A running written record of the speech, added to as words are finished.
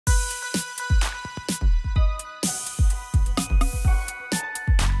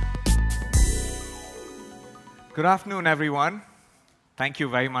Good afternoon, everyone. Thank you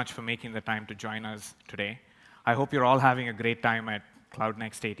very much for making the time to join us today. I hope you're all having a great time at Cloud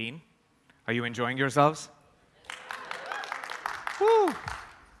Next 18. Are you enjoying yourselves? Woo!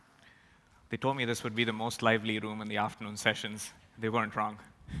 They told me this would be the most lively room in the afternoon sessions. They weren't wrong.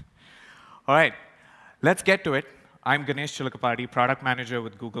 All right, let's get to it. I'm Ganesh Chilakapati, Product Manager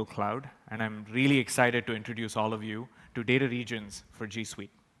with Google Cloud, and I'm really excited to introduce all of you to data regions for G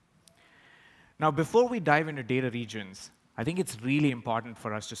Suite. Now, before we dive into data regions, I think it's really important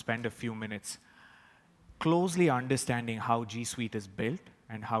for us to spend a few minutes closely understanding how G Suite is built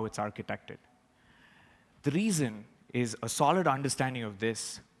and how it's architected. The reason is a solid understanding of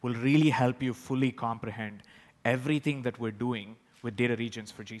this will really help you fully comprehend everything that we're doing with data regions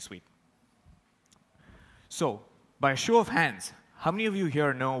for G Suite. So, by a show of hands, how many of you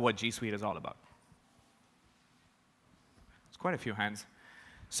here know what G Suite is all about? It's quite a few hands.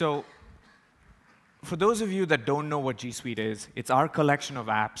 So, for those of you that don't know what G Suite is, it's our collection of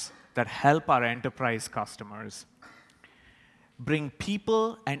apps that help our enterprise customers bring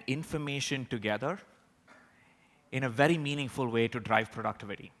people and information together in a very meaningful way to drive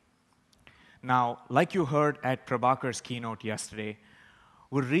productivity. Now, like you heard at Prabhakar's keynote yesterday,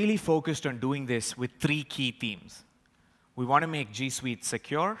 we're really focused on doing this with three key themes. We want to make G Suite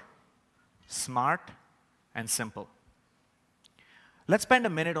secure, smart, and simple. Let's spend a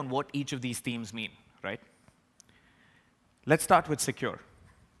minute on what each of these themes mean, right? Let's start with secure.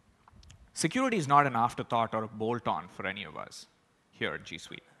 Security is not an afterthought or a bolt-on for any of us here at G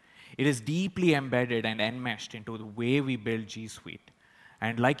Suite. It is deeply embedded and enmeshed into the way we build G Suite.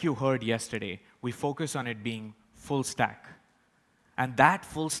 And like you heard yesterday, we focus on it being full stack. And that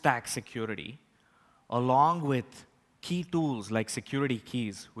full stack security, along with key tools like security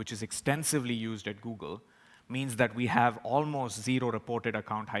keys, which is extensively used at Google, means that we have almost zero reported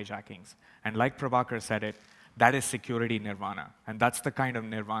account hijackings. And like Prabhakar said it, that is security nirvana. And that's the kind of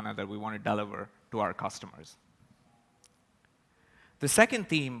nirvana that we want to deliver to our customers. The second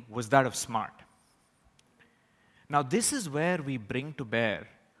theme was that of smart. Now, this is where we bring to bear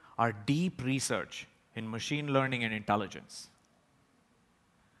our deep research in machine learning and intelligence.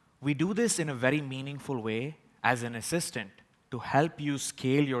 We do this in a very meaningful way as an assistant to help you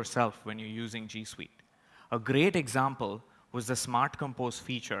scale yourself when you're using G Suite. A great example was the Smart Compose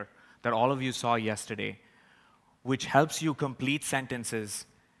feature that all of you saw yesterday, which helps you complete sentences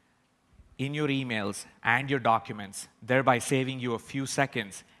in your emails and your documents, thereby saving you a few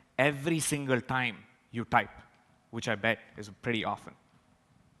seconds every single time you type, which I bet is pretty often.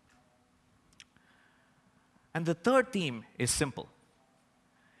 And the third theme is simple.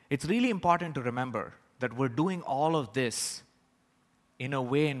 It's really important to remember that we're doing all of this in a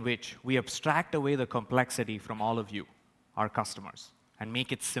way in which we abstract away the complexity from all of you, our customers, and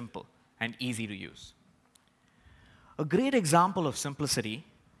make it simple and easy to use. A great example of simplicity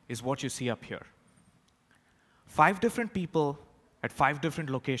is what you see up here. 5 different people at 5 different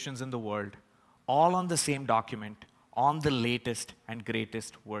locations in the world, all on the same document, on the latest and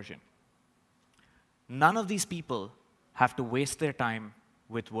greatest version. None of these people have to waste their time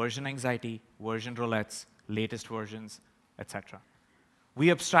with version anxiety, version roulettes, latest versions, etc. We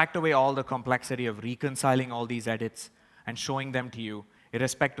abstract away all the complexity of reconciling all these edits and showing them to you,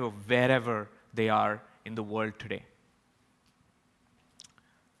 irrespective of wherever they are in the world today.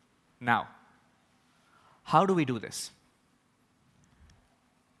 Now, how do we do this?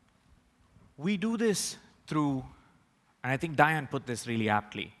 We do this through, and I think Diane put this really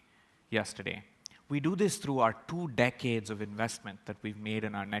aptly yesterday, we do this through our 2 decades of investment that we've made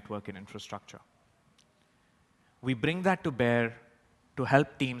in our network and infrastructure. We bring that to bear to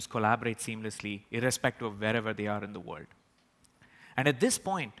help teams collaborate seamlessly, irrespective of wherever they are in the world. And at this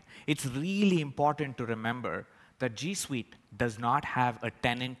point, it's really important to remember that G Suite does not have a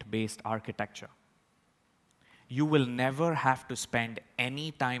tenant-based architecture. You will never have to spend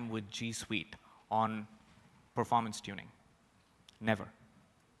any time with G Suite on performance tuning. Never.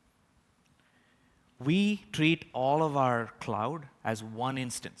 We treat all of our cloud as one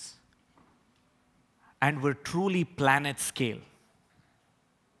instance. And we're truly planet scale.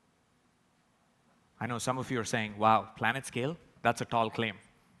 I know some of you are saying, wow, planet scale? That's a tall claim,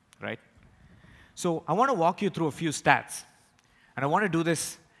 right? So I want to walk you through a few stats. And I want to do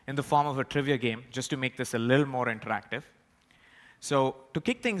this in the form of a trivia game, just to make this a little more interactive. So to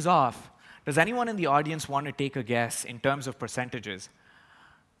kick things off, does anyone in the audience want to take a guess in terms of percentages?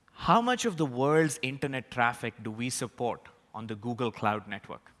 How much of the world's internet traffic do we support on the Google Cloud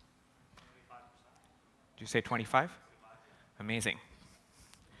Network? 25%. Did you say 25? Amazing.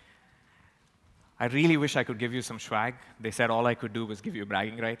 I really wish I could give you some swag. They said all I could do was give you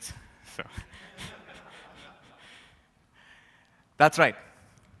bragging rights. So That's right.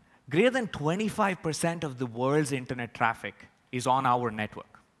 Greater than 25% of the world's internet traffic is on our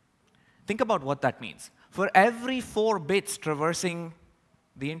network. Think about what that means. For every 4 bits traversing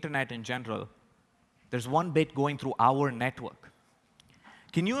the internet in general, there's 1 bit going through our network.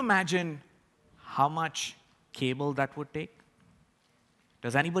 Can you imagine how much cable that would take?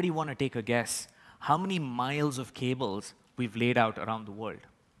 Does anybody want to take a guess how many miles of cables we've laid out around the world?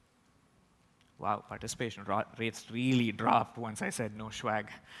 Wow, participation rates really dropped once I said no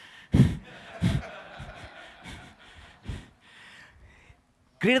swag.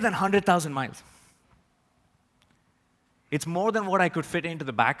 Greater than 100,000 miles. It's more than what I could fit into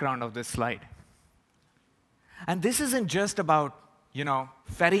the background of this slide. And this isn't just about,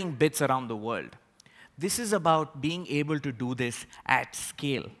 ferrying bits around the world. This is about being able to do this at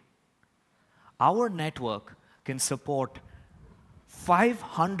scale. Our network can support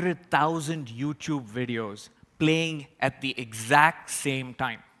 500,000 YouTube videos playing at the exact same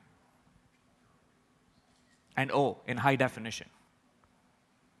time. And in high definition.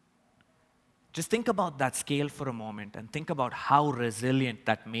 Just think about that scale for a moment and think about how resilient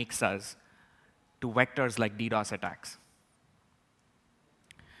that makes us to vectors like DDoS attacks.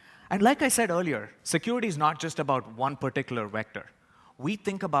 And like I said earlier, security is not just about one particular vector. We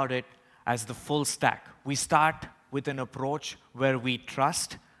think about it as the full stack. We start with an approach where we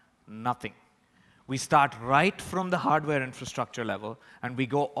trust nothing. We start right from the hardware infrastructure level, and we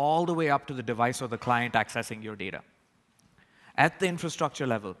go all the way up to the device or the client accessing your data. At the infrastructure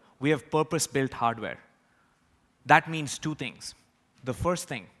level, we have purpose-built hardware. That means 2 things. The first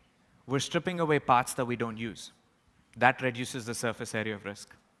thing, we're stripping away parts that we don't use. That reduces the surface area of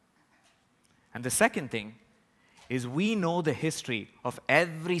risk. And the second thing is we know the history of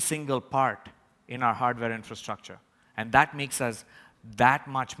every single part in our hardware infrastructure. And that makes us that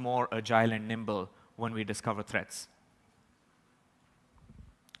much more agile and nimble when we discover threats.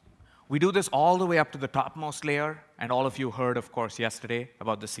 We do this all the way up to the topmost layer, and all of you heard, of course, yesterday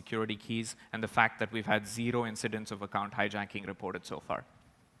about the security keys and the fact that we've had 0 incidents of account hijacking reported so far.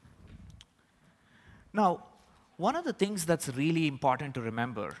 Now, one of the things that's really important to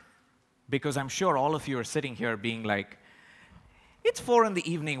remember, because I'm sure all of you are sitting here being like, it's 4 in the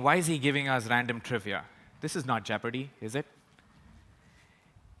evening, why is he giving us random trivia? This is not Jeopardy, is it?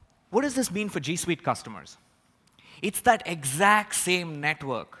 What does this mean for G Suite customers? It's that exact same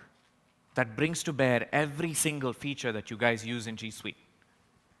network that brings to bear every single feature that you guys use in G Suite.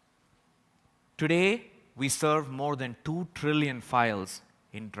 Today, we serve more than 2 trillion files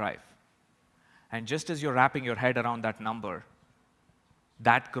in Drive. And just as you're wrapping your head around that number,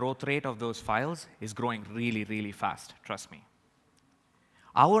 that growth rate of those files is growing really, really fast, trust me.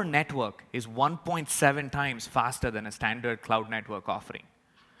 Our network is 1.7 times faster than a standard cloud network offering.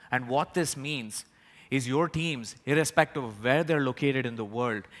 And what this means is your teams, irrespective of where they're located in the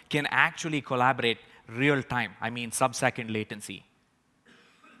world, can actually collaborate real time, I mean sub-second latency,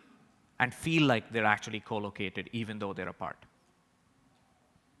 and feel like they're actually co-located even though they're apart.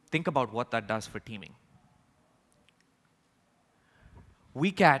 Think about what that does for teaming.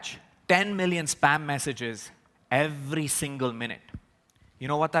 We catch 10 million spam messages every single minute. You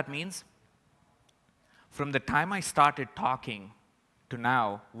know what that means? From the time I started talking to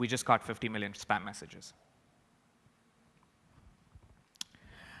now, we just got 50 million spam messages.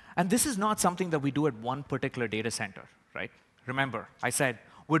 And this is not something that we do at one particular data center, right? Remember, I said,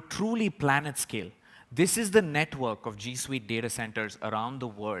 we're truly planet scale. This is the network of G Suite data centers around the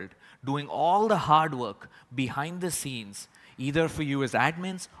world doing all the hard work behind the scenes, either for you as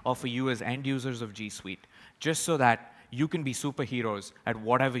admins or for you as end users of G Suite, just so that you can be superheroes at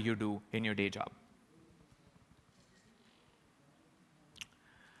whatever you do in your day job.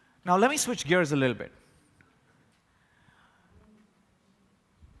 Now, let me switch gears a little bit.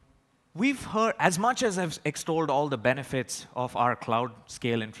 We've heard, as much as I've extolled all the benefits of our cloud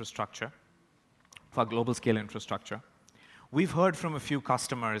scale infrastructure, of our global scale infrastructure, we've heard from a few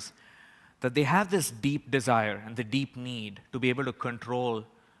customers that they have this deep desire and the deep need to be able to control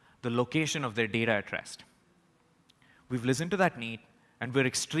the location of their data at rest. We've listened to that need, and we're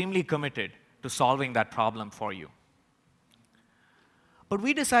extremely committed to solving that problem for you. But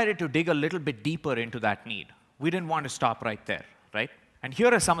we decided to dig a little bit deeper into that need. We didn't want to stop right there, right? And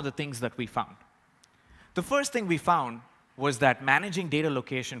here are some of the things that we found. The first thing we found was that managing data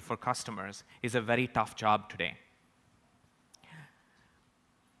location for customers is a very tough job today.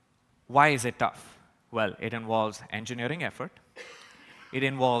 Why is it tough? Well, it involves engineering effort. It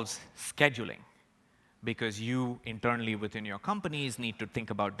involves scheduling. because you internally within your companies need to think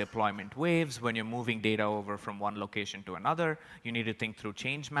about deployment waves. When you're moving data over from one location to another, you need to think through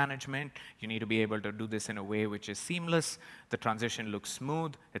change management. You need to be able to do this in a way which is seamless, the transition looks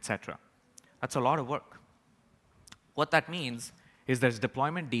smooth, etc. That's a lot of work. What that means is there's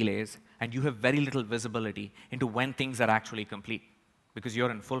deployment delays, and you have very little visibility into when things are actually complete, because you're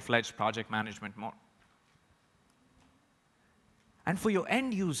in full-fledged project management mode. And for your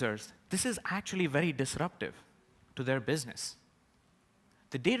end users, this is actually very disruptive to their business.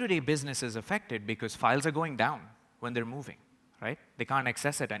 The day-to-day business is affected because files are going down when they're moving, right? They can't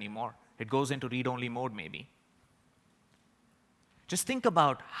access it anymore. It goes into read-only mode, maybe. Just think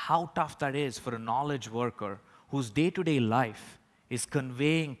about how tough that is for a knowledge worker whose day-to-day life is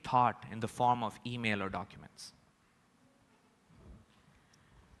conveying thought in the form of email or documents.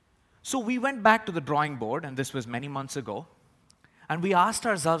 So we went back to the drawing board, and this was many months ago, and we asked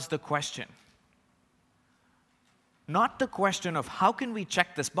ourselves the question, not the question of how can we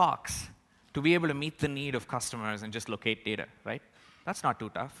check this box to be able to meet the need of customers and just locate data, right? That's not too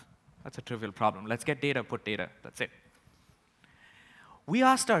tough. That's a trivial problem. Let's get data, put data, that's it. We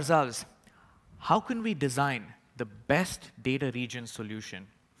asked ourselves, how can we design the best data region solution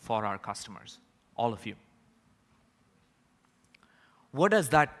for our customers, all of you? What does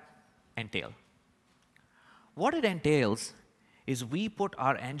that entail? What it entails is we put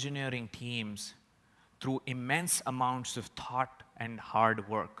our engineering teams through immense amounts of thought and hard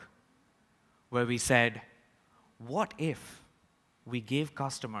work, where we said, what if we gave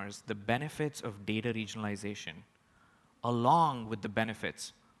customers the benefits of data regionalization along with the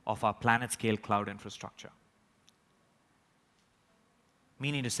benefits of our planet-scale cloud infrastructure?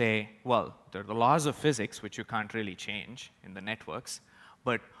 Meaning to say, well, there are the laws of physics, which you can't really change in the networks,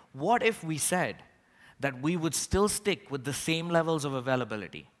 but what if we said that we would still stick with the same levels of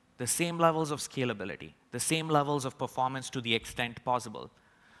availability, the same levels of scalability, the same levels of performance to the extent possible,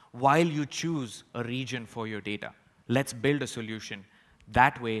 while you choose a region for your data? Let's build a solution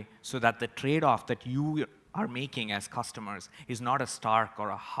that way so that the trade-off that you are making as customers is not a stark or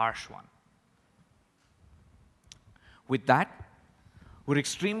a harsh one. With that, we're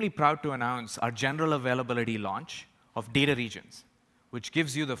extremely proud to announce our general availability launch of data regions, which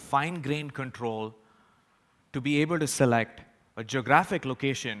gives you the fine-grained control to be able to select a geographic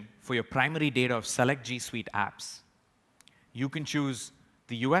location for your primary data of select G Suite apps. You can choose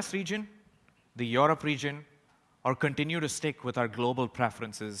the US region, the Europe region, or continue to stick with our global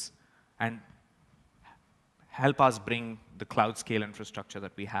preferences and help us bring the cloud scale infrastructure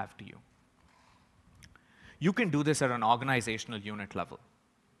that we have to you. You can do this at an organizational unit level.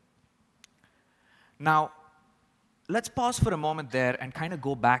 Now, let's pause for a moment there and kind of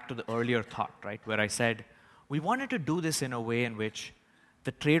go back to the earlier thought, right, where I said we wanted to do this in a way in which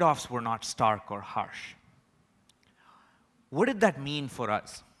the trade-offs were not stark or harsh. What did that mean for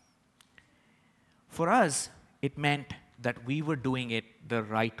us? For us, it meant that we were doing it the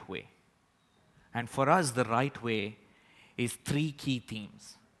right way. And for us, the right way is three key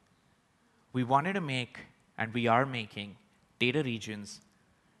themes. We wanted to make, and we are making, data regions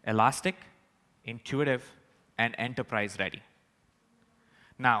elastic, intuitive, and enterprise ready.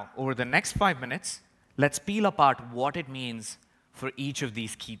 Now, over the next 5 minutes, let's peel apart what it means for each of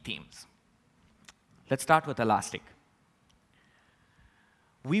these key themes. Let's start with elastic.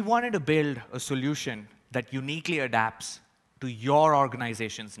 We wanted to build a solution that uniquely adapts to your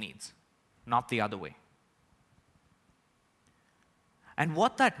organization's needs, not the other way. And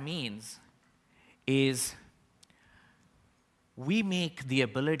what that means is we make the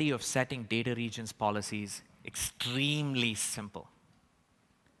ability of setting data regions policies extremely simple.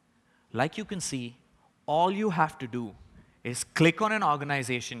 Like you can see, all you have to do is click on an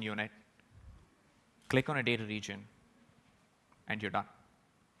organization unit, click on a data region, and you're done.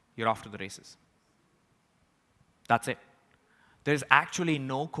 You're off to the races. That's it. There's actually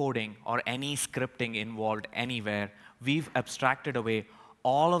no coding or any scripting involved anywhere. We've abstracted away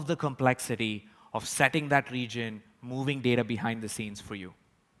all of the complexity of setting that region, moving data behind the scenes for you.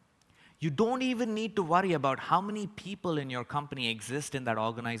 You don't even need to worry about how many people in your company exist in that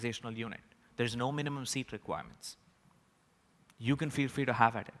organizational unit. There's no minimum seat requirements. You can feel free to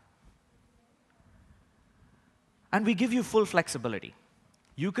have at it. And we give you full flexibility.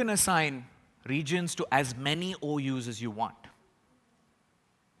 You can assign regions to as many OUs as you want.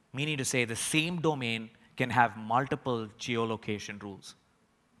 Meaning to say the same domain can have multiple geolocation rules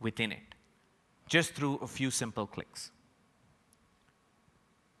within it, just through a few simple clicks.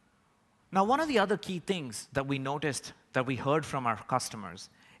 Now, one of the other key things that we noticed, that we heard from our customers,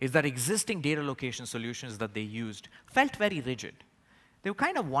 is that existing data location solutions that they used felt very rigid. They were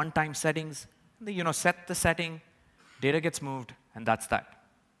kind of one-time settings, Set the setting, data gets moved, and that's that.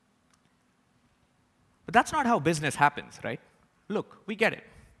 But that's not how business happens, right? Look, we get it.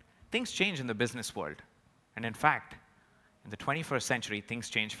 Things change in the business world. And in fact, in the 21st century, things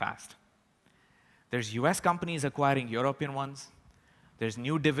change fast. There's US companies acquiring European ones. There's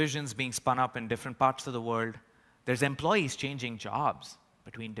new divisions being spun up in different parts of the world. There's employees changing jobs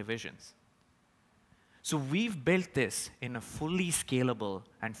between divisions. So we've built this in a fully scalable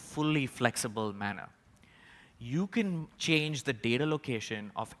and fully flexible manner. You can change the data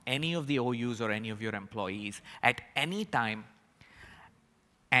location of any of the OUs or any of your employees at any time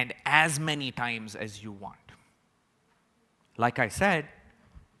and as many times as you want. Like I said,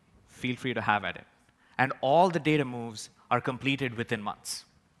 feel free to have at it. And all the data moves are completed within months.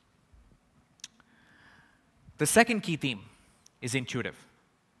 The second key theme is intuitive.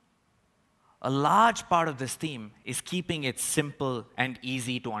 A large part of this theme is keeping it simple and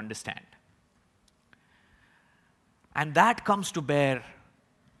easy to understand. And that comes to bear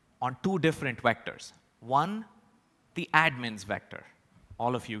on two different vectors. One, the admin's vector,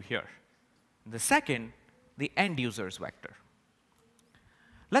 all of you here. The second, the end user's vector.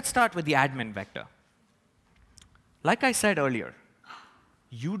 Let's start with the admin vector. Like I said earlier,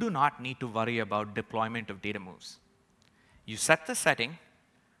 you do not need to worry about deployment of data moves. You set the setting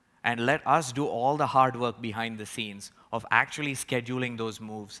and let us do all the hard work behind the scenes of actually scheduling those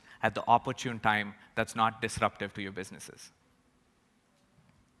moves at the opportune time that's not disruptive to your businesses.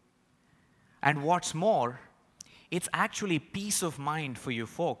 And what's more, it's actually peace of mind for you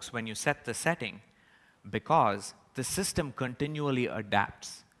folks when you set the setting because the system continually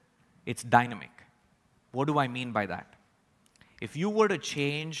adapts. It's dynamic. What do I mean by that? If you were to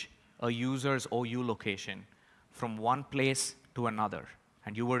change a user's OU location from one place to another,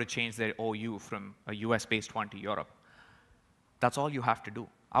 and you were to change their OU from a US-based one to Europe, that's all you have to do.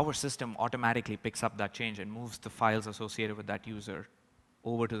 Our system automatically picks up that change and moves the files associated with that user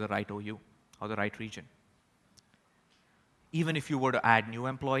over to the right OU or the right region. Even if you were to add new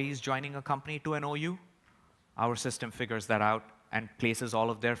employees joining a company to an OU, our system figures that out and places all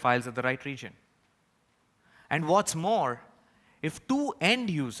of their files at the right region. And what's more, if two end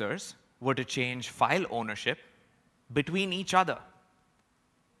users were to change file ownership between each other,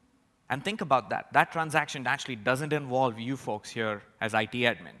 and think about that. That transaction actually doesn't involve you folks here as IT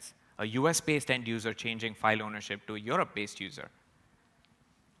admins, a US-based end user changing file ownership to a Europe-based user.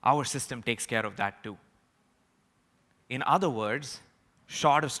 Our system takes care of that too. In other words,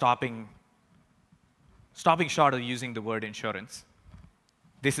 short of stopping short of using the word insurance,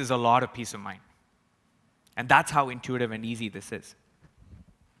 this is a lot of peace of mind. And that's how intuitive and easy this is.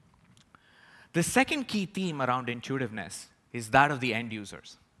 The second key theme around intuitiveness is that of the end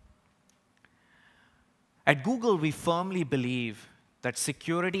users. At Google, we firmly believe that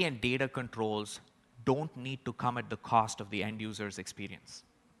security and data controls don't need to come at the cost of the end user's experience.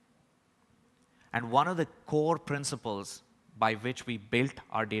 And one of the core principles by which we built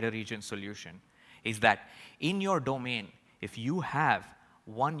our data region solution is that in your domain, if you have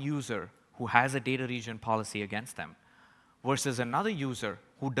one user who has a data region policy against them versus another user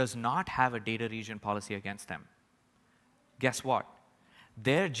who does not have a data region policy against them, guess what?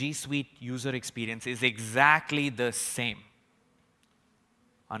 Their G Suite user experience is exactly the same,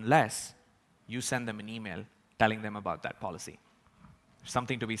 unless you send them an email telling them about that policy. There's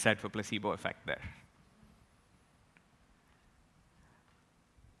something to be said for placebo effect there.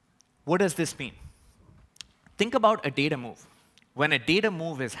 What does this mean? Think about a data move. When a data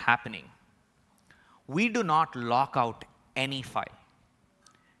move is happening, we do not lock out any file.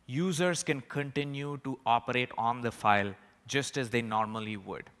 Users can continue to operate on the file just as they normally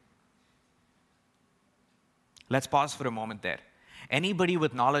would. Let's pause for a moment there. Anybody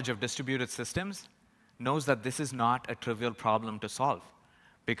with knowledge of distributed systems knows that this is not a trivial problem to solve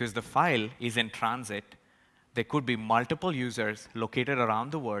because the file is in transit. There could be multiple users located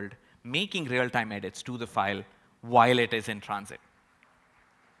around the world making real-time edits to the file while it is in transit.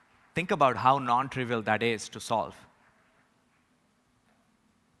 Think about how non-trivial that is to solve.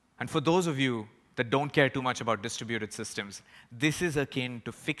 And for those of you that don't care too much about distributed systems, this is akin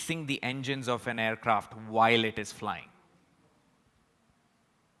to fixing the engines of an aircraft while it is flying.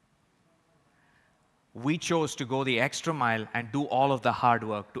 We chose to go the extra mile and do all of the hard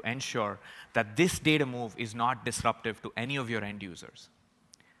work to ensure that this data move is not disruptive to any of your end users.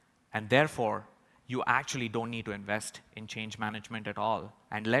 And therefore, you actually don't need to invest in change management at all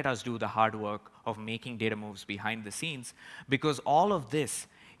and let us do the hard work of making data moves behind the scenes because all of this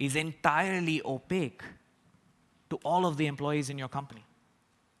is entirely opaque to all of the employees in your company.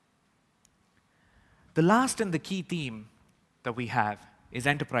 The last and the key theme that we have is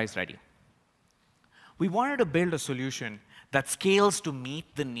enterprise ready. We wanted to build a solution that scales to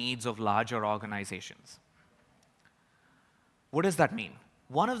meet the needs of larger organizations. What does that mean?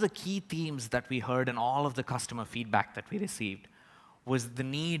 One of the key themes that we heard in all of the customer feedback that we received was the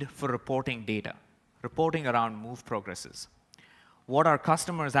need for reporting data, reporting around move progresses. What our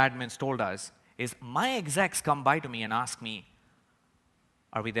customers' admins told us is, my execs come by to me and ask me,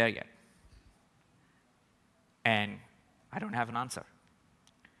 are we there yet? And I don't have an answer.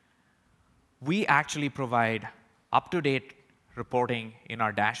 We actually provide up-to-date reporting in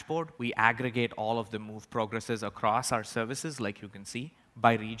our dashboard. We aggregate all of the move progresses across our services, like you can see,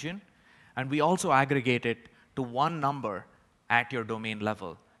 by region. And we also aggregate it to one number at your domain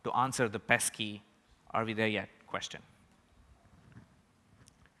level to answer the pesky, are we there yet question.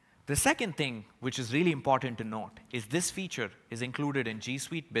 The second thing, which is really important to note, is this feature is included in G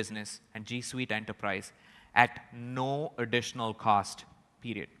Suite Business and G Suite Enterprise at no additional cost,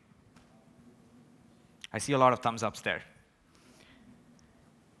 period. I see a lot of thumbs ups there.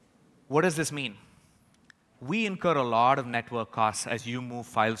 What does this mean? We incur a lot of network costs as you move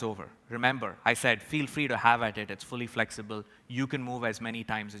files over. Remember, I said, feel free to have at it. It's fully flexible. You can move as many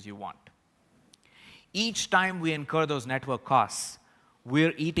times as you want. Each time we incur those network costs,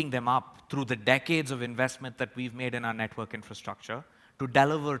 we're eating them up through the decades of investment that we've made in our network infrastructure to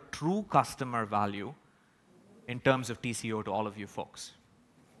deliver true customer value in terms of TCO to all of you folks.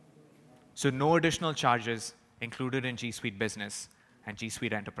 So no additional charges included in G Suite Business and G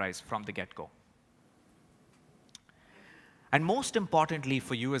Suite Enterprise from the get-go. And most importantly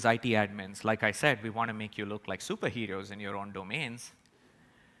for you as IT admins, like I said, we want to make you look like superheroes in your own domains.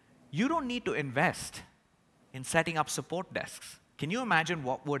 You don't need to invest in setting up support desks. Can you imagine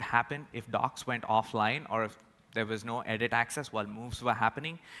what would happen if docs went offline or if there was no edit access while moves were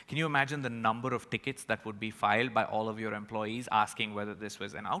happening? Can you imagine the number of tickets that would be filed by all of your employees asking whether this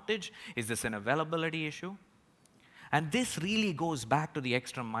was an outage? Is this an availability issue? And this really goes back to the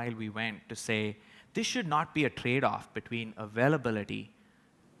extra mile we went to say, this should not be a trade-off between availability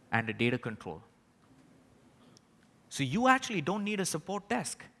and a data control. So you actually don't need a support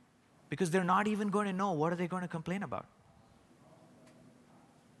desk because they're not even going to know what are they going to complain about.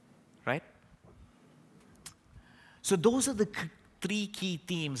 Right? So those are the three key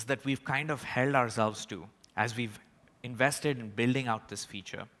themes that we've kind of held ourselves to as we've invested in building out this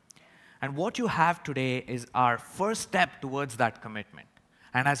feature. And what you have today is our first step towards that commitment.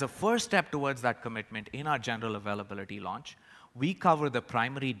 And as a first step towards that commitment in our general availability launch, we cover the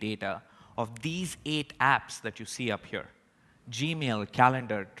primary data of these 8 apps that you see up here: Gmail,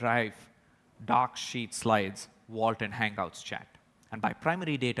 Calendar, Drive, Docs, Sheets, Slides, Vault, and Hangouts chat. And by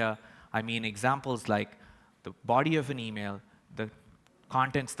primary data, I mean examples like the body of an email, the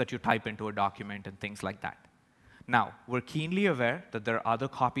contents that you type into a document, and things like that. Now, we're keenly aware that there are other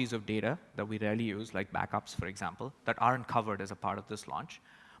copies of data that we rarely use, like backups, for example, that aren't covered as a part of this launch.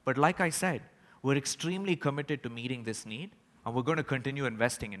 But like I said, we're extremely committed to meeting this need, and we're going to continue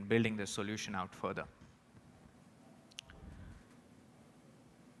investing in building this solution out further.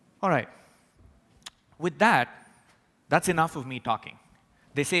 All right. With that, that's enough of me talking.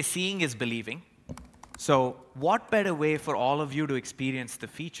 They say seeing is believing. So what better way for all of you to experience the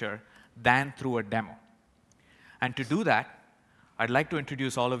feature than through a demo? And to do that, I'd like to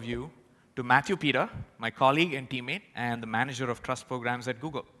introduce all of you to Matthew Peter, my colleague and teammate, and the manager of trust programs at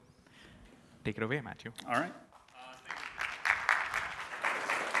Google. Take it away, Matthew. All right.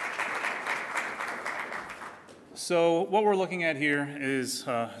 So what we're looking at here is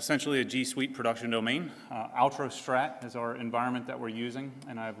essentially a G Suite production domain. Outrostrat is our environment that we're using,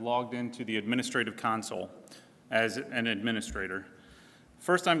 and I've logged into the administrative console as an administrator.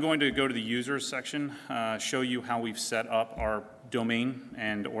 First, I'm going to go to the users section, show you how we've set up our domain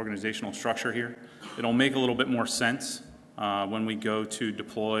and organizational structure here. It'll make a little bit more sense when we go to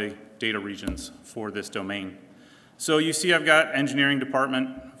deploy data regions for this domain. So you see I've got engineering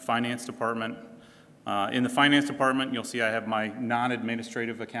department, finance department. In the finance department, you'll see I have my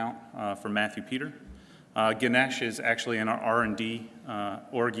non-administrative account for Matthew Peter. Ganesh is actually in our R&D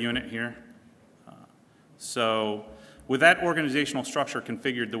org unit here. So with that organizational structure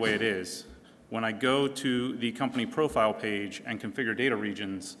configured the way it is, when I go to the company profile page and configure data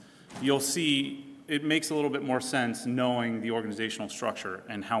regions, you'll see it makes a little bit more sense knowing the organizational structure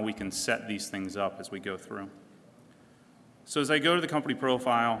and how we can set these things up as we go through. So as I go to the company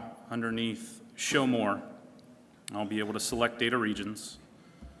profile, underneath Show More, I'll be able to select data regions.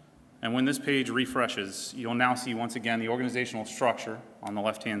 And when this page refreshes, you'll now see once again the organizational structure on the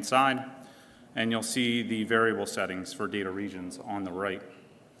left-hand side, and you'll see the variable settings for data regions on the right.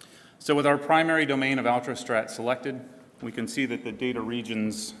 So with our primary domain of Outrostrat selected, we can see that the data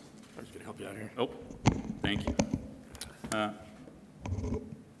regions, I'm just gonna help you out here. oh, Thank you.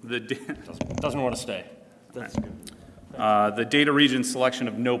 Doesn't want to stay. That's good. The data region selection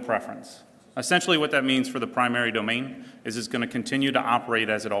of no preference. Essentially what that means for the primary domain is it's going to continue to operate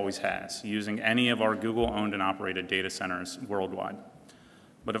as it always has, using any of our Google-owned and operated data centers worldwide.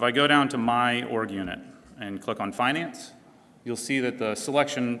 But if I go down to my org unit and click on Finance, you'll see that the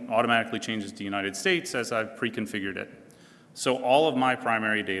selection automatically changes to United States as I've pre-configured it. So all of my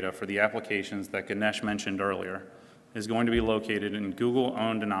primary data for the applications that Ganesh mentioned earlier is going to be located in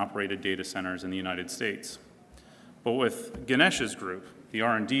Google-owned and operated data centers in the United States. But with Ganesh's group, the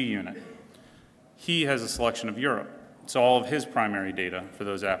R&D unit, he has a selection of Europe. So all of his primary data for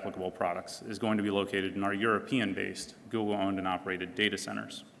those applicable products is going to be located in our European-based, Google-owned and operated data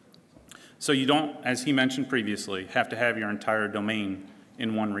centers. So you don't, as he mentioned previously, have to have your entire domain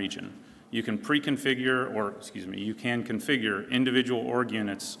in one region. You can pre-configure, or excuse me, you can configure individual org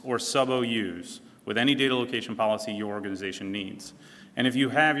units or sub-OUs with any data location policy your organization needs. And if you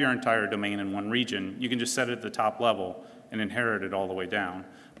have your entire domain in one region, you can just set it at the top level and inherit it all the way down.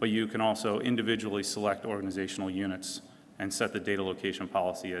 But you can also individually select organizational units and set the data location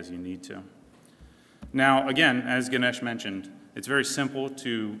policy as you need to. Now, again, as Ganesh mentioned, it's very simple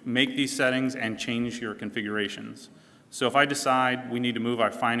to make these settings and change your configurations. So if I decide we need to move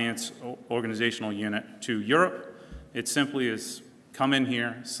our finance organizational unit to Europe, it simply is come in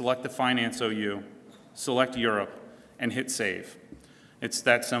here, select the finance OU, select Europe, and hit save. It's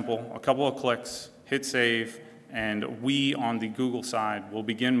that simple. A couple of clicks, hit save, and we on the Google side will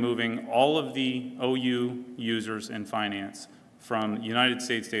begin moving all of the OU users in finance from United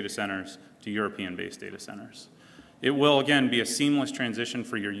States data centers to European-based data centers. It will, again, be a seamless transition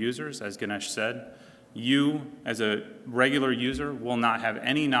for your users, as Ganesh said. You, as a regular user, will not have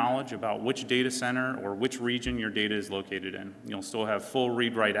any knowledge about which data center or which region your data is located in. You'll still have full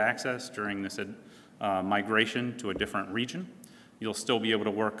read-write access during this migration to a different region. You'll still be able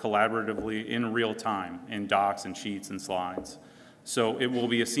to work collaboratively in real time in docs and sheets and slides. So it will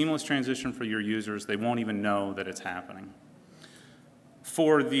be a seamless transition for your users. They won't even know that it's happening.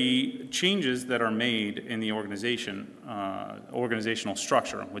 For the changes that are made in the organizational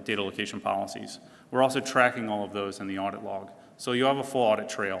structure with data location policies, we're also tracking all of those in the audit log. So you have a full audit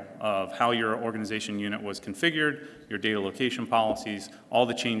trail of how your organization unit was configured, your data location policies, all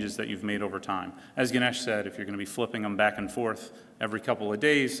the changes that you've made over time. As Ganesh said, if you're going to be flipping them back and forth every couple of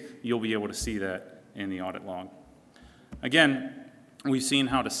days, you'll be able to see that in the audit log. Again, we've seen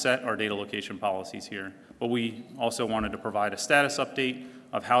how to set our data location policies here, but we also wanted to provide a status update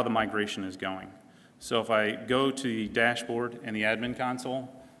of how the migration is going. So if I go to the dashboard and the admin console,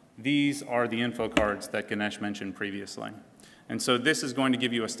 these are the info cards that Ganesh mentioned previously. And so this is going to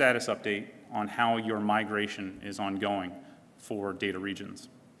give you a status update on how your migration is ongoing for data regions.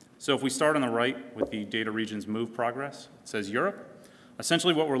 So if we start on the right with the data regions move progress, it says Europe.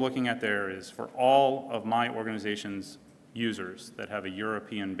 Essentially what we're looking at there is for all of my organization's users that have a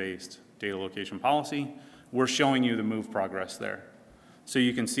European-based data location policy, we're showing you the move progress there. So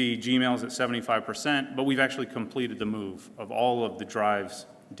you can see Gmail's at 75%, but we've actually completed the move of all of the drives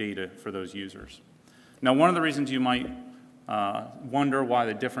data for those users. Now, one of the reasons you might wonder why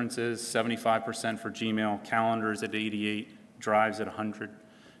the difference is 75% for Gmail, calendars at 88, drives at 100.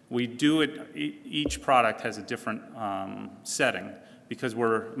 We do it, each product has a different setting because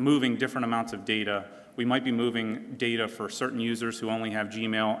we're moving different amounts of data. We might be moving data for certain users who only have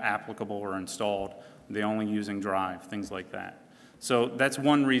Gmail applicable or installed. They're only using Drive, things like that. So that's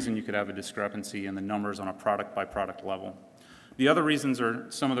one reason you could have a discrepancy in the numbers on a product-by-product level. The other reasons are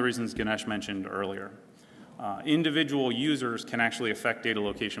some of the reasons Ganesh mentioned earlier. Individual users can actually affect data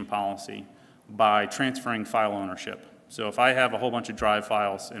location policy by transferring file ownership. So if I have a whole bunch of Drive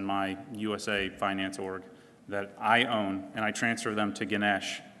files in my USA finance org that I own and I transfer them to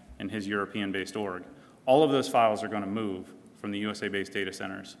Ganesh in his European-based org, all of those files are going to move from the USA-based data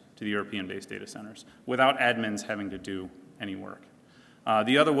centers to the European-based data centers without admins having to do any work.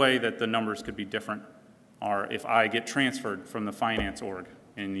 The other way that the numbers could be different are if I get transferred from the finance org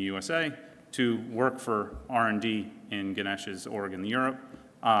in the USA to work for R&D in Ganesh's org in Europe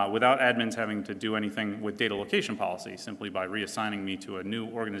without admins having to do anything with data location policy. Simply by reassigning me to a new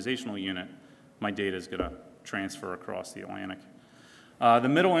organizational unit, my data is going to transfer across the Atlantic. The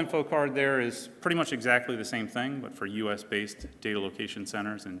middle info card there is pretty much exactly the same thing, but for US-based data location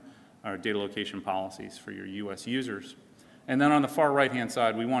centers and our data location policies for your US users. And then on the far right-hand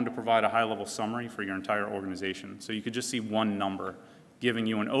side, we wanted to provide a high-level summary for your entire organization. So you could just see one number giving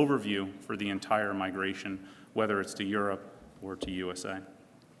you an overview for the entire migration, whether it's to Europe or to USA.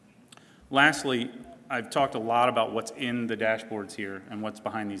 Lastly, I've talked a lot about what's in the dashboards here and what's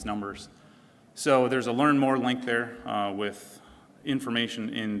behind these numbers. So there's a Learn More link there with information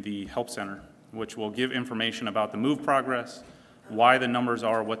in the Help Center, which will give information about the move progress, why the numbers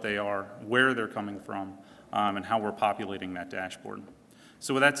are what they are, where they're coming from, and how we're populating that dashboard.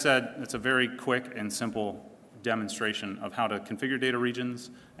 So with that said, it's a very quick and simple demonstration of how to configure data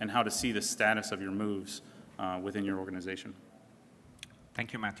regions and how to see the status of your moves within your organization.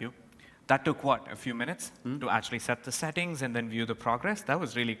 Thank you, Matthew. That took what, a few minutes to actually set the settings and then view the progress? That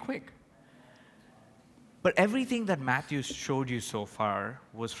was really quick. But everything that Matthew showed you so far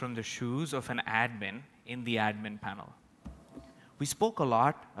was from the shoes of an admin in the admin panel. We spoke a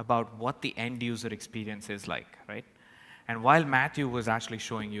lot about what the end user experience is like, right? And while Matthew was actually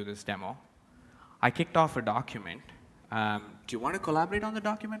showing you this demo, I kicked off a document. Do you want to collaborate on the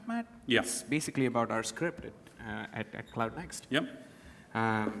document, Matt? Yes. It's basically about our script at Cloud Next. Yep.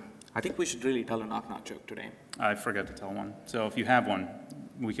 I think we should really tell a knock-knock joke today. I forgot to tell one. So if you have one,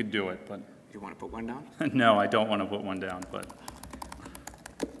 we could do it, but. You want to put one down? No, I don't want to put one down, but.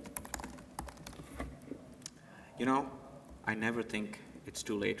 You know, I never think it's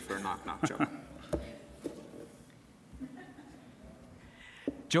too late for a knock-knock joke.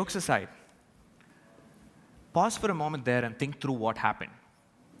 Jokes aside, pause for a moment there and think through what happened.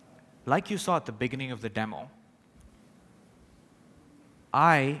 Like you saw at the beginning of the demo,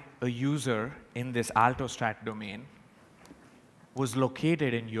 I, a user in this AltoStrat domain, was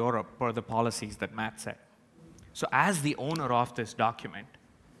located in Europe per the policies that Matt said. So as the owner of this document,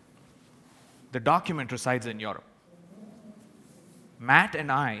 the document resides in Europe. Matt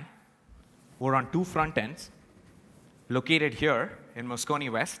and I were on two front ends, located here in Moscone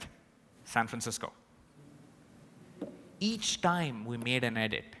West, San Francisco. Each time we made an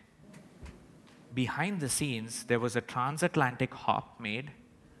edit, behind the scenes, there was a transatlantic hop made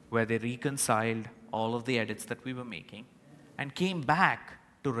where they reconciled all of the edits that we were making and came back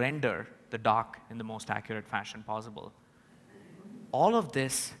to render the doc in the most accurate fashion possible. All of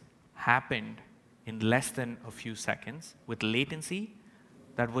this happened in less than a few seconds with latency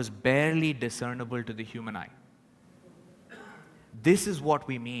that was barely discernible to the human eye. This is what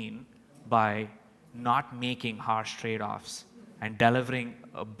we mean by not making harsh trade-offs and delivering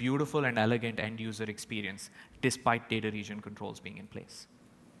a beautiful and elegant end-user experience despite data region controls being in place.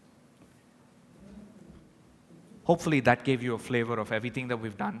 Hopefully that gave you a flavor of everything that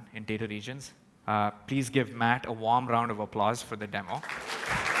we've done in data regions. Please give Matt a warm round of applause for the demo.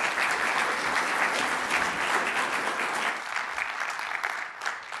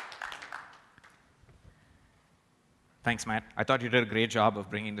 Thanks, Matt. I thought you did a great job of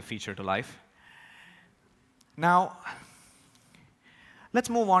bringing the feature to life. Now, let's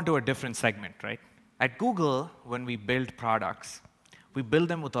move on to a different segment, right? At Google, when we build products, we build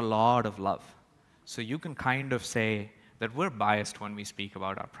them with a lot of love. So you can kind of say that we're biased when we speak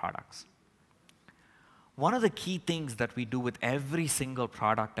about our products. One of the key things that we do with every single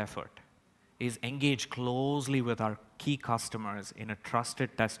product effort is engage closely with our key customers in a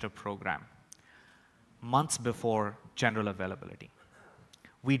trusted tester program months before general availability.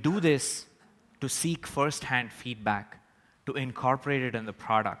 We do this to seek first-hand feedback, to incorporate it in the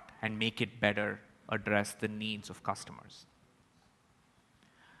product and make it better address the needs of customers.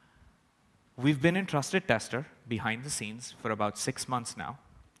 We've been in Trusted Tester behind the scenes for about 6 months now.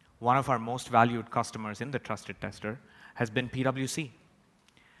 One of our most valued customers in the Trusted Tester has been PwC.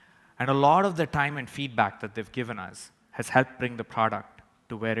 And a lot of the time and feedback that they've given us has helped bring the product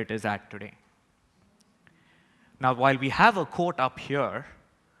to where it is at today. Now, while we have a quote up here,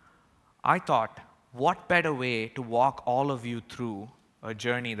 I thought, what better way to walk all of you through a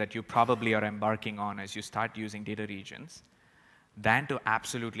journey that you probably are embarking on as you start using data regions than to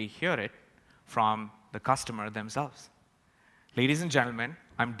absolutely hear it from the customer themselves. Ladies and gentlemen,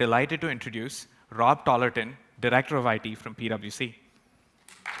 I'm delighted to introduce Rob Tollerton, Director of IT from PwC.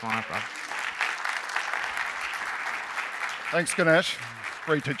 Come on up, Rob. Thanks, Ganesh.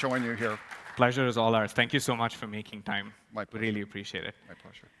 Great to join you here. Pleasure is all ours. Thank you so much for making time. My pleasure. We really appreciate it. My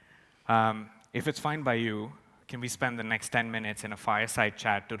pleasure. If it's fine by you, can we spend the next 10 minutes in a fireside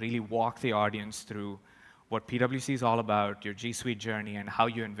chat to really walk the audience through what PwC is all about, your G Suite journey, and how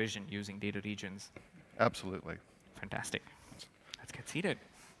you envision using data regions? Absolutely. Fantastic. Let's get seated.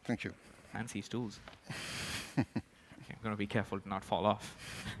 Thank you. Fancy stools. Okay, I'm going to be careful to not fall off.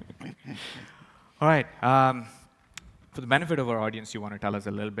 All right. For the benefit of our audience, you want to tell us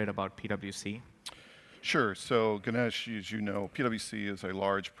a little bit about PwC? Sure. So, Ganesh, as you know, PwC is a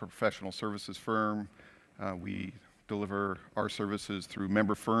large professional services firm. We deliver our services through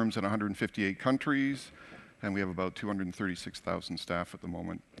member firms in 158 countries, and we have about 236,000 staff at the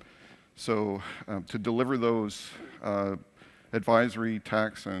moment. So to deliver those advisory,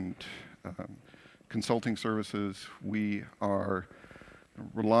 tax, and consulting services. We are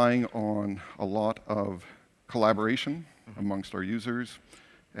relying on a lot of collaboration amongst our users.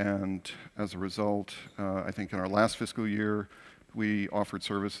 And as a result, I think in our last fiscal year, we offered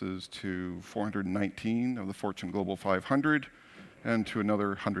services to 419 of the Fortune Global 500 and to another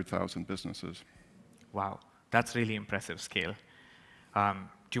 100,000 businesses. Wow, that's really impressive scale.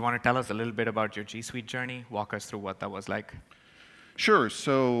 Do you want to tell us a little bit about your G Suite journey? Walk us through what that was like. Sure.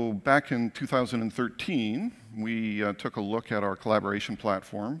 So back in 2013, we took a look at our collaboration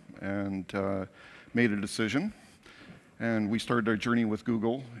platform and made a decision. And we started our journey with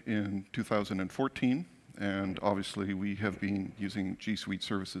Google in 2014. And obviously, we have been using G Suite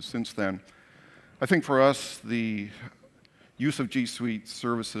services since then. I think for us, the use of G Suite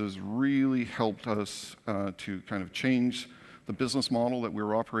services really helped us to kind of change the business model that we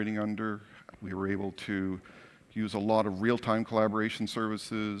were operating under. We were able to use a lot of real-time collaboration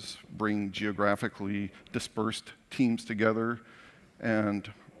services, bring geographically dispersed teams together,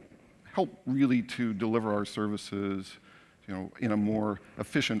 and help really to deliver our services in a more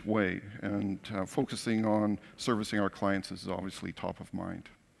efficient way. And focusing on servicing our clients is obviously top of mind.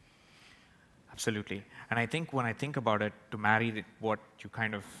 Absolutely. And I think when I think about it, to marry what you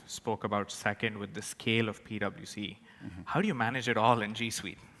kind of spoke about second with the scale of PwC, how do you manage it all in G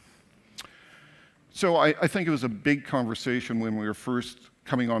Suite? So I think it was a big conversation when we were first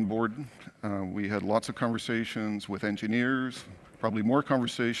coming on board. We had lots of conversations with engineers, probably more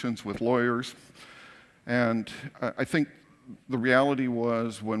conversations with lawyers. And I think the reality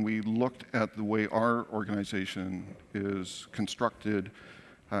was when we looked at the way our organization is constructed,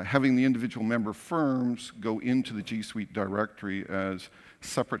 having the individual member firms go into the G Suite directory as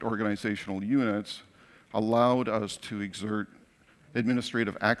separate organizational units allowed us to exert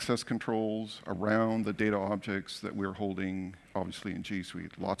administrative access controls around the data objects that we're holding, obviously, in G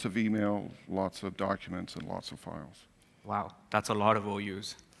Suite. Lots of email, lots of documents, and lots of files. Wow, that's a lot of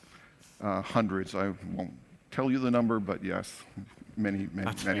OUs. Hundreds. I won't tell you the number, but yes, many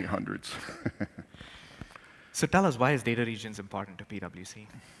hundreds. So tell us, why is data regions important to PwC?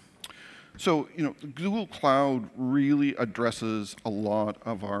 So, Google Cloud really addresses a lot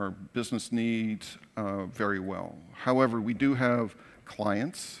of our business needs very well. However, we do have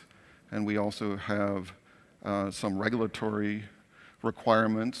clients, and we also have some regulatory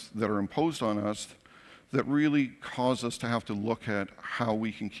requirements that are imposed on us that really cause us to have to look at how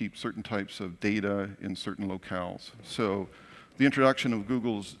we can keep certain types of data in certain locales. So the introduction of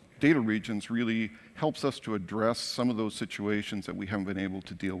Google's data regions really helps us to address some of those situations that we haven't been able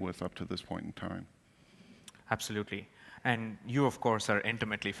to deal with up to this point in time. Absolutely. And you, of course, are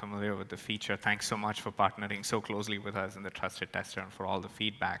intimately familiar with the feature. Thanks so much for partnering so closely with us in the Trusted Tester and for all the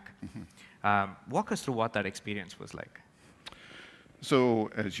feedback. Walk us through what that experience was like. So,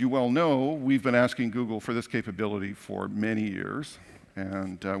 as you well know, we've been asking Google for this capability for many years.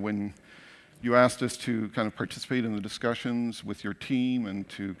 And when you asked us to kind of participate in the discussions with your team and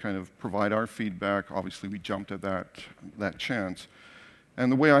to kind of provide our feedback, obviously we jumped at that chance.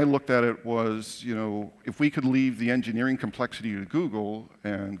 And the way I looked at it was, if we could leave the engineering complexity to Google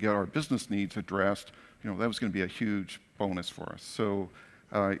and get our business needs addressed, that was going to be a huge bonus for us. So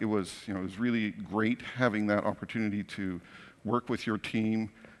it was really great having that opportunity to work with your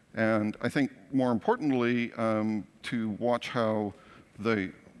team, and I think more importantly, to watch how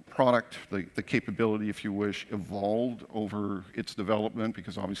the product, the capability, if you wish, evolved over its development,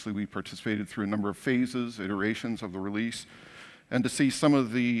 because obviously we participated through a number of phases, iterations of the release, and to see some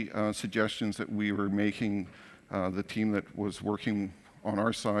of the suggestions that we were making, the team that was working on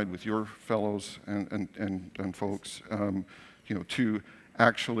our side with your fellows and folks, to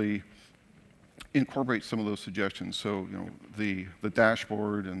actually incorporate some of those suggestions. So, the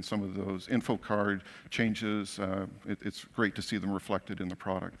dashboard and some of those info card changes, it's great to see them reflected in the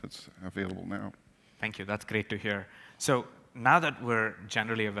product that's available now. Thank you. That's great to hear. So now that we're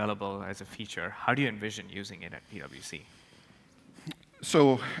generally available as a feature, how do you envision using it at PwC?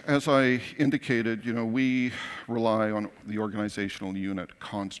 So, as I indicated, we rely on the organizational unit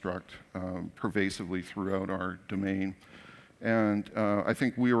construct pervasively throughout our domain. And I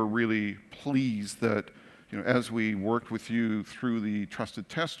think we were really pleased that, as we worked with you through the Trusted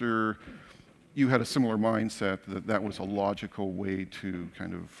Tester, you had a similar mindset that was a logical way to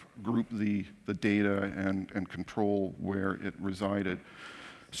kind of group the data and control where it resided.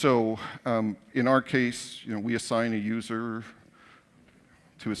 So in our case, we assign a user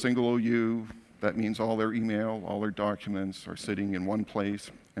to a single OU. That means all their email, all their documents are sitting in one place.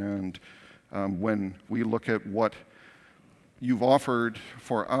 And when we look at what you've offered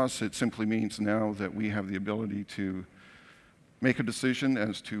for us, it simply means now that we have the ability to make a decision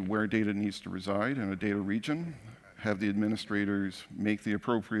as to where data needs to reside in a data region, have the administrators make the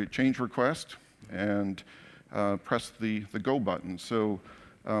appropriate change request, and press the go button. So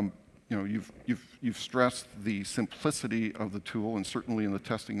you've stressed the simplicity of the tool, and certainly in the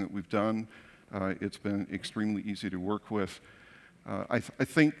testing that we've done, it's been extremely easy to work with. I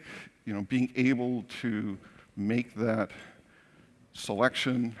think being able to make that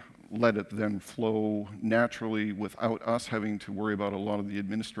selection, let it then flow naturally without us having to worry about a lot of the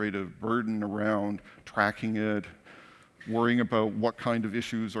administrative burden around tracking it, worrying about what kind of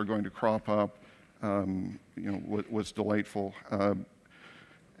issues are going to crop up, was delightful.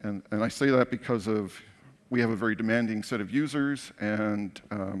 And I say that because we have a very demanding set of users, and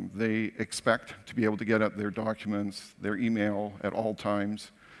they expect to be able to get at their documents, their email at all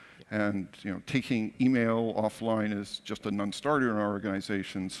times. And taking email offline is just a non-starter in our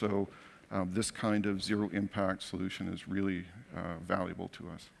organization. So this kind of zero-impact solution is really valuable to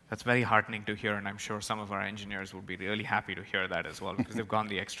us. That's very heartening to hear, and I'm sure some of our engineers would be really happy to hear that as well, because they've gone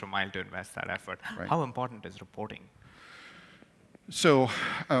the extra mile to invest that effort. Right. How important is reporting? So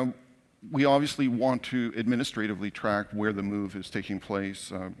we obviously want to administratively track where the move is taking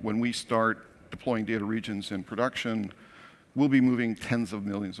place. When we start deploying data regions in production, we'll be moving tens of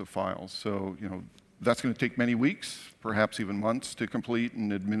millions of files. So that's going to take many weeks, perhaps even months to complete,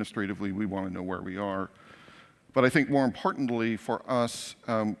 and administratively we want to know where we are. But I think more importantly for us,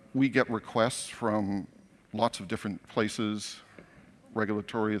 we get requests from lots of different places,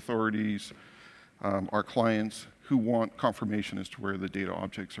 regulatory authorities, our clients, who want confirmation as to where the data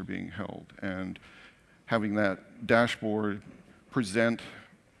objects are being held. And having that dashboard present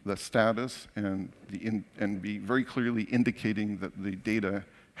the status and be very clearly indicating that the data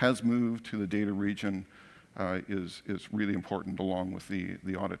has moved to the data region is really important, along with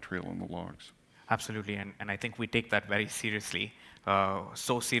the audit trail and the logs. Absolutely, and I think we take that very seriously,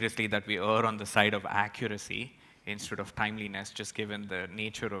 so seriously that we err on the side of accuracy instead of timeliness, just given the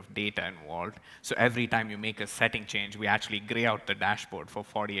nature of data involved. So every time you make a setting change, we actually gray out the dashboard for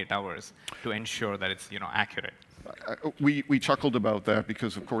 48 hours to ensure that it's accurate. We chuckled about that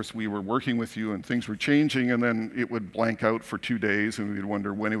because, of course, we were working with you and things were changing, and then it would blank out for 2 days, and we'd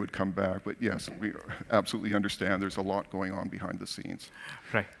wonder when it would come back. But yes, we absolutely understand there's a lot going on behind the scenes.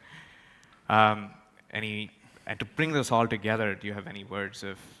 Right. And to bring this all together, do you have any words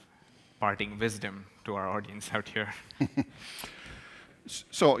of parting wisdom to our audience out here?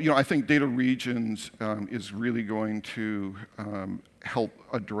 So, I think data regions is really going to help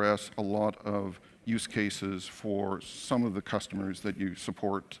address a lot of use cases for some of the customers that you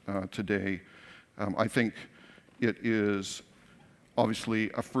support today. I think it is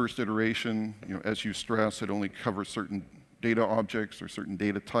obviously a first iteration. As you stress, it only covers certain data objects or certain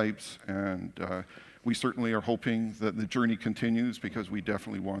data types, and we certainly are hoping that the journey continues, because we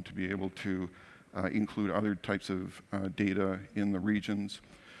definitely want to be able to include other types of data in the regions.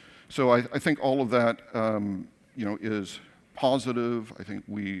 So I think all of that is positive. I think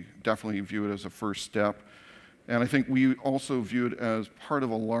we definitely view it as a first step. And I think we also view it as part of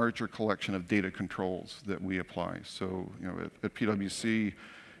a larger collection of data controls that we apply. So at PwC,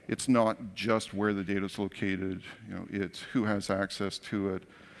 it's not just where the data is located, it's who has access to it.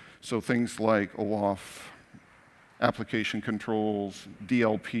 So things like OAuth, application controls,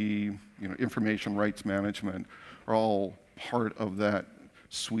 DLP, information rights management are all part of that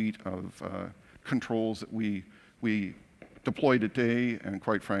suite of controls that we deploy today, and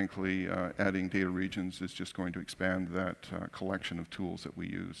quite frankly, adding data regions is just going to expand that collection of tools that we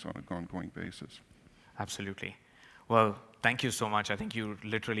use on an ongoing basis. Absolutely. Well, thank you so much. I think you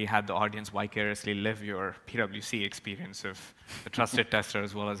literally had the audience vicariously live your PwC experience of the trusted tester,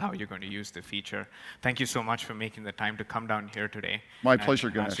 as well as how you're going to use the feature. Thank you so much for making the time to come down here today. My pleasure,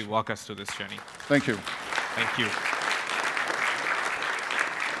 Ganesh. Actually walk us through this journey. Thank you. Thank you.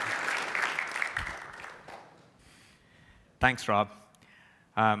 Thanks, Rob.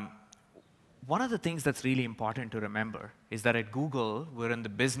 One of the things that's really important to remember is that at Google, we're in the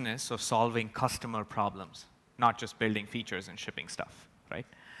business of solving customer problems, not just building features and shipping stuff, right?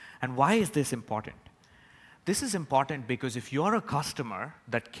 And why is this important? This is important because if you're a customer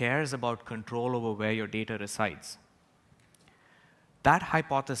that cares about control over where your data resides, that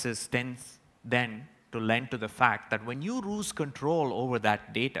hypothesis tends then to lend to the fact that when you lose control over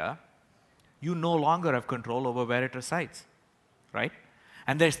that data, you no longer have control over where it resides, right?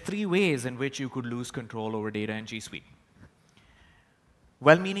 And there's 3 ways in which you could lose control over data in G Suite.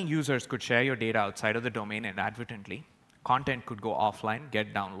 Well-meaning users could share your data outside of the domain inadvertently. Content could go offline,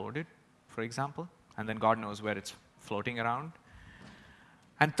 get downloaded, for example, and then God knows where it's floating around.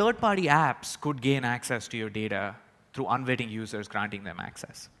 And third-party apps could gain access to your data through unwitting users granting them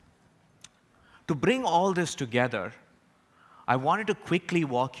access. To bring all this together, I wanted to quickly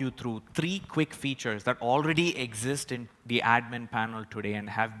walk you through 3 quick features that already exist in the admin panel today and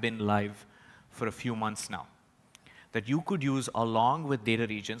have been live for a few months now, that you could use along with data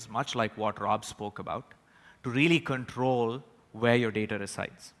regions, much like what Rob spoke about, to really control where your data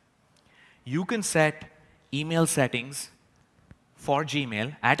resides. You can set email settings for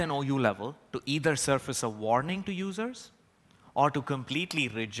Gmail at an OU level to either surface a warning to users or to completely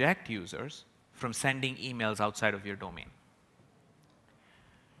reject users from sending emails outside of your domain.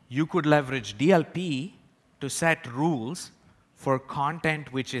 You could leverage DLP to set rules for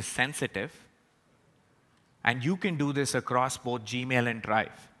content which is sensitive, and you can do this across both Gmail and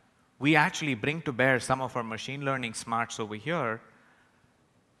Drive. We actually bring to bear some of our machine learning smarts over here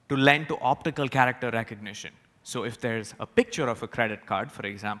to lend to optical character recognition. So if there's a picture of a credit card, for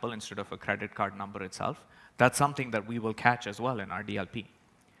example, instead of a credit card number itself, that's something that we will catch as well in our DLP.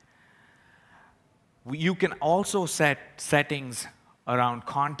 You can also set settings around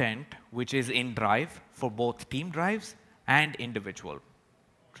content which is in Drive for both team drives and individual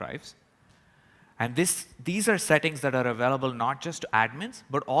drives. And these are settings that are available not just to admins,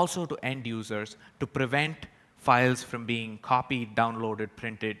 but also to end users to prevent files from being copied, downloaded,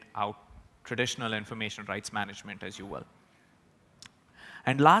 printed out, traditional information rights management, as you will.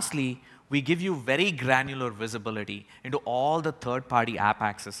 And lastly, we give you very granular visibility into all the third-party app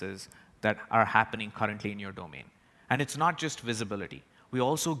accesses that are happening currently in your domain. And it's not just visibility. We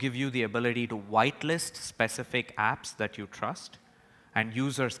also give you the ability to whitelist specific apps that you trust, and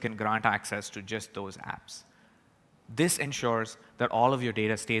users can grant access to just those apps. This ensures that all of your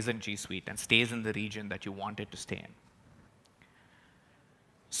data stays in G Suite and stays in the region that you want it to stay in.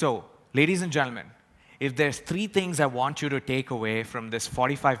 So, ladies and gentlemen, if there's 3 things I want you to take away from this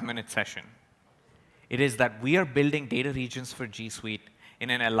 45-minute session, it is that we are building data regions for G Suite in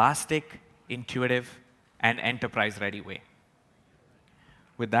an elastic, intuitive, and enterprise-ready way.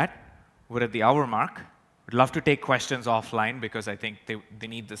 With that, we're at the hour mark. I'd love to take questions offline because I think they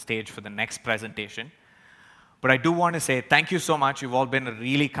need the stage for the next presentation. But I do want to say thank you so much. You've all been a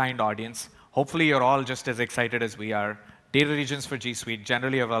really kind audience. Hopefully, you're all just as excited as we are. Data regions for G Suite,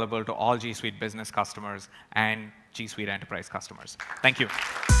 generally available to all G Suite business customers and G Suite enterprise customers. Thank you.